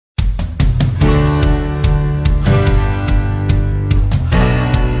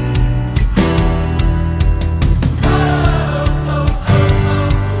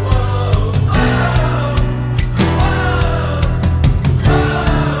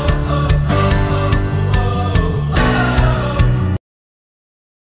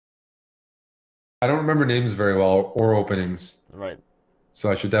I don't remember names very well or openings, Right. so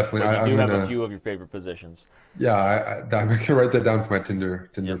I should definitely. But you I'm do have a gonna. few of your favorite positions. Yeah, I'm gonna write that down for my Tinder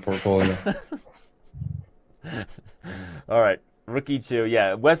Yep. portfolio. All right. Rookie two.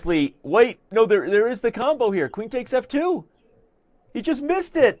 Yeah. Wesley. Wait. No, there is the combo here. Queen takes f2. He just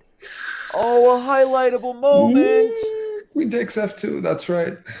missed it. Oh, a highlightable moment. Queen takes f2. That's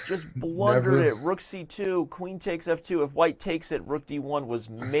right. Just blundered Never. it. Rook c2. Queen takes f2. If white takes it, rook d1 was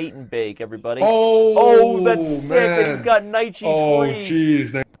mate and bake, everybody. Oh, that's Oh sick. And he's man. got knight Oh g3.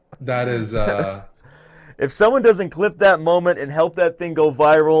 geez. That is If someone doesn't clip that moment and help that thing go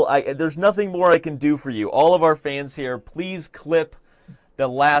viral, there's nothing more I can do for you. All of our fans here, please clip the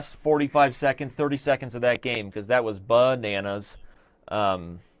last 45 seconds, 30 seconds of that game because that was bananas.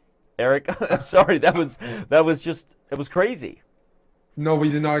 Eric, I'm sorry, that was just it was crazy. no, we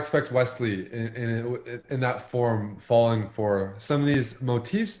did not expect Wesley in that form falling for some of these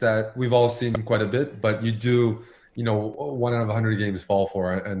motifs that we've all seen quite a bit, but you do, 1 out of 100 games fall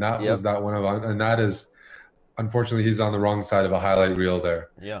for it, and that was Yep. that and that is unfortunately he's on the wrong side of a highlight reel there.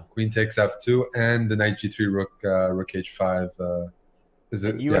 Yeah. Queen takes f2 and the knight g3 rook h5 is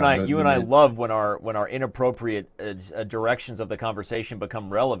it And you and yeah I, the you and I mate. love when our inappropriate directions of the conversation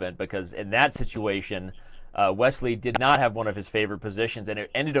become relevant because in that situation, Wesley did not have one of his favorite positions, and it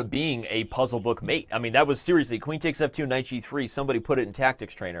ended up being a puzzle book mate. I mean, that was seriously Queen takes f2, knight g3. Somebody put it in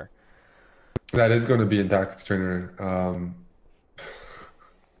Tactics Trainer. That is going to be in tactics trainer.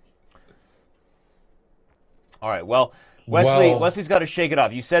 All right, well. Well, Wesley's got to shake it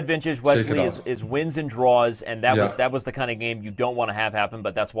off. You said vintage. shake it Wesley is, off. is wins and draws, and that was Yeah. that was the kind of game you don't want to have happen.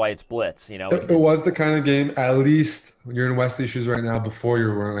 But that's why it's blitz. It was the kind of game, at least you're in Wesley shoes right now. Before you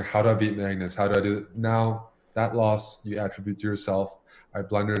were wondering, like, how do I beat Magnus? How do I do it? Now, that loss you attribute to yourself. I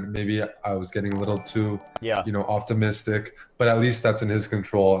blundered. Maybe I was getting a little too, Yeah, optimistic, but at least that's in his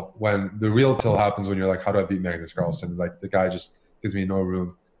control. When the real till happens, when you're like, how do I beat Magnus Carlsen? Like, the guy just gives me no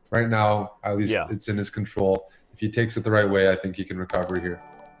room. Right now, at least yeah. it's in his control. If he takes it the right way, I think he can recover here.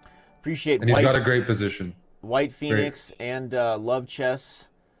 Appreciate And he's got a great position. White Great. Phoenix and Love Chess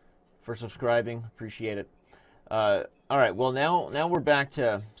for subscribing. Appreciate it. All right. Well, now we're back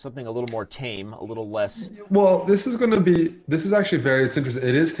to something a little more tame, a little less. Well, this is actually it's interesting.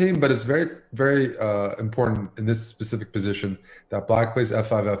 It is tame, but it's very, very important in this specific position that black plays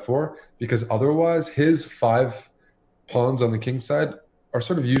f5, f4, because otherwise his 5 pawns on the king side are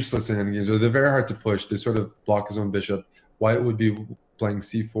sort of useless in endgames. Or they're very hard to push. They sort of block his own bishop. White would be playing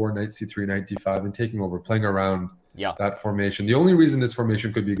c4, knight c3, knight d5, and taking over, playing around Yeah. that formation. The only reason this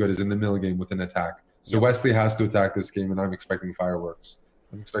formation could be good is in the middle game with an attack. So Yep. Wesley has to attack this game, and I'm expecting fireworks.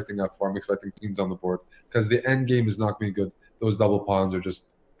 I'm expecting f4. I'm expecting queens on the board because the end game is not going to be good. Those double pawns are just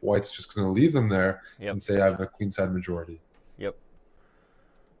White's just going to leave them there Yep. and say I have a queenside majority. Yep.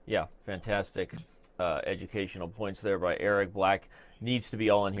 Yeah. Fantastic. Educational points there by Eric. Black needs to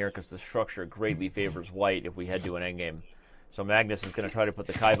be all in here because the structure greatly favors white if we head to an endgame. So Magnus is going to try to put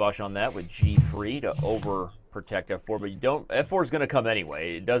the kibosh on that with g3 to overprotect f4, but f4 is going to come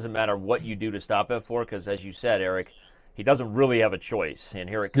anyway. It doesn't matter what you do to stop f4 because, as you said, Eric, he doesn't really have a choice, and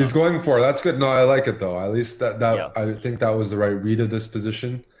here it comes. He's going for it. That's good. No, I like it though. At least Yeah. I think that was the right read of this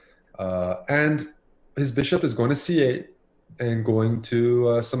position. And his bishop is going to c8 and going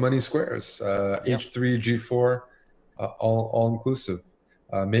to some money squares. H3, g4, all inclusive.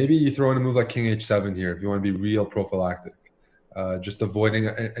 Maybe you throw in a move like king h7 here if you want to be real prophylactic. Just avoiding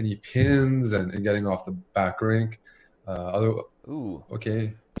any pins and getting off the back rank. Ooh,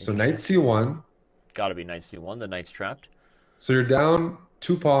 Okay, so knight c1. got to be knight c1. The knight's trapped. So you're down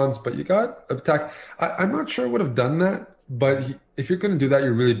 2 pawns, but you got attack. I'm not sure I would have done that, but if you're going to do that,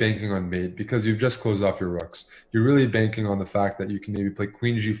 you're really banking on mate because you've just closed off your rooks. You're really banking on the fact that you can maybe play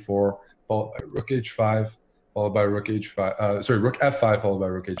queen g4, followed by rook h5, followed by rook h5. Rook f5, followed by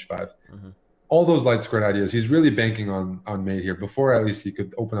rook h5. Mm-hmm. All those light squared ideas. He's really banking on mate here. Before, at least he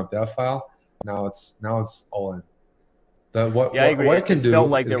could open up that file. Now it's all in. What I agree. White can it do felt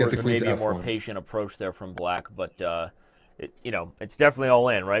like is there get was the queen maybe to a more f1. patient approach there from Black, but it's definitely all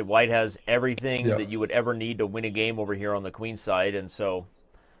in, right? White has everything Yeah. that you would ever need to win a game over here on the queen side, and so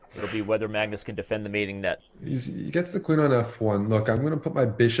it'll be whether Magnus can defend the mating net. He gets the queen on f1. Look, I'm going to put my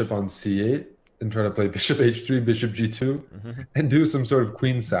bishop on c8 and try to play bishop h3, bishop g2, and do some sort of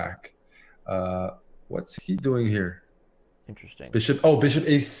queen sack. What's he doing here? Interesting. Bishop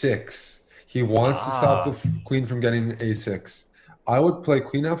a6. He wants to stop the queen from getting a6. I would play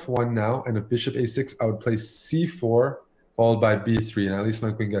queen f1 now, and if bishop a6, I would play c4 followed by b3, and at least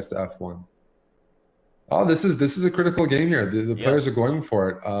my queen gets to f1. Oh, this is a critical game here. The players are going for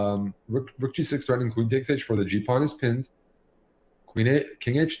it. Rook g6 threatening queen takes h4. The g pawn is pinned.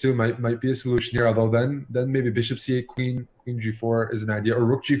 King h2 might be a solution here. Although then maybe bishop c8, queen g4 is an idea, or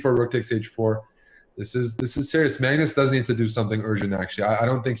rook g4, rook takes h4. This is serious. Magnus does need to do something urgent. Actually, I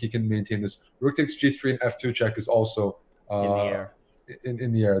don't think he can maintain this. Rook takes g3 and f2 check is also in the air.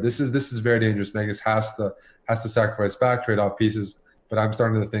 In the air. This is very dangerous. Magnus has to sacrifice back, trade off pieces. But I'm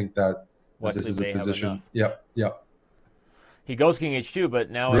starting to think that this is a position. Yep. He goes king h2,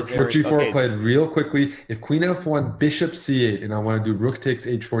 but now rook g4 played real quickly. If queen f1, bishop c8, and I want to do rook takes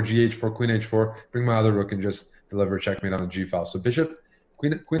h4, gh4, queen h4, bring my other rook and just deliver checkmate on the g file. So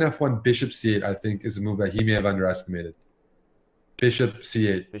queen f1, bishop c8, I think is a move that he may have underestimated. Bishop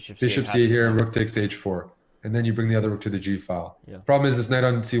c8, bishop c8 here, and rook takes h4, and then you bring the other rook to the g file. Yeah. Problem is this knight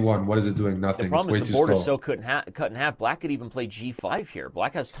on c1. What is it doing? Nothing. The problem it's way is the too board slow. is so cut in half. Black could even play g5 here.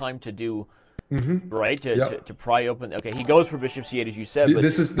 Black has time to do. Right to pry open. Okay, he goes for bishop c8 as you said. But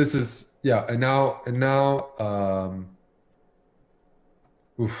this is yeah, and now.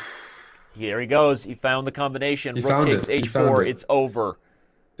 Here he goes. He found the combination. Rook takes h4. It's over.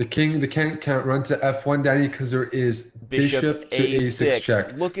 The king can't run to f1, Daddy, because there is bishop to a6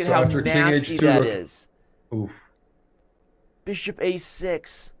 check. Look at so how after nasty king h2, that is. Bishop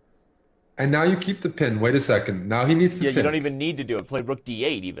a6. And now you keep the pin. Wait a second. Now he needs to you don't even need to do it. Play rook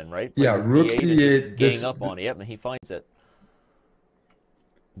d8 even, right? Play rook d8. Gang up on it. Yep, and he finds it.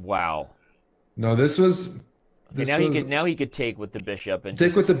 Wow. No, this was... Now he could take with the bishop. And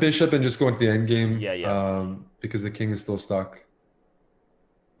with the bishop and just go into the end game. Yeah. Because the king is still stuck.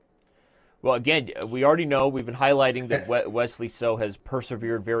 Well, again, we already know. We've been highlighting that Wesley So has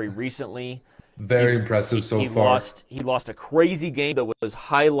persevered very recently. Very impressive so far. He lost a crazy game that was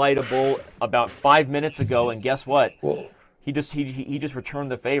highlightable about 5 minutes ago, and guess what? Well, he just returned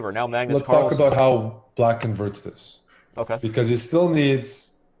the favor. Now Magnus Carlsen. Let's talk about how Black converts this. Okay. Because he still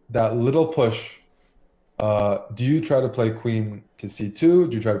needs that little push. Do you try to play queen to c2? Do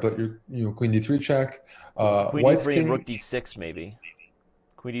you try to play your queen d3 check? Queen d3 and rook d6 maybe.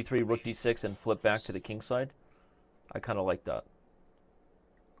 Queen d3, rook d6, and flip back to the king side. I kind of like that.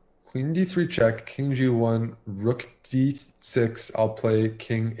 Queen d3 check, king g1, rook d6. I'll play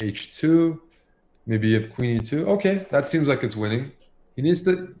king h2. Maybe you have queen e2. Okay, that seems like it's winning. He needs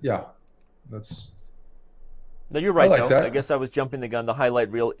to, that's... No, you're right, though. I guess I was jumping the gun. The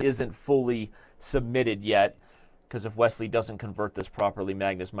highlight reel isn't fully submitted yet, because if Wesley doesn't convert this properly,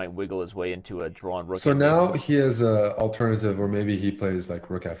 Magnus might wiggle his way into a drawn rook. So now he has an alternative, or maybe he plays like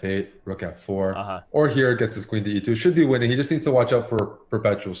rook f8, rook f4, or here gets his queen to e2. Should be winning. He just needs to watch out for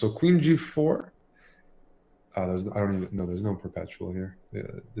perpetual. So queen g4. I don't even know. There's no perpetual here. Yeah,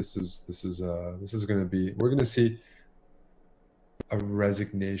 this is going to be. We're going to see a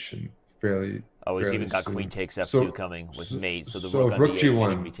resignation fairly. Oh, he's even got queen takes f2 coming with mate. So the rook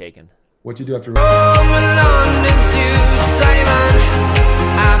g1 can be taken. What do you do after? I've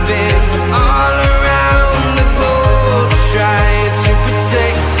been all around the globe trying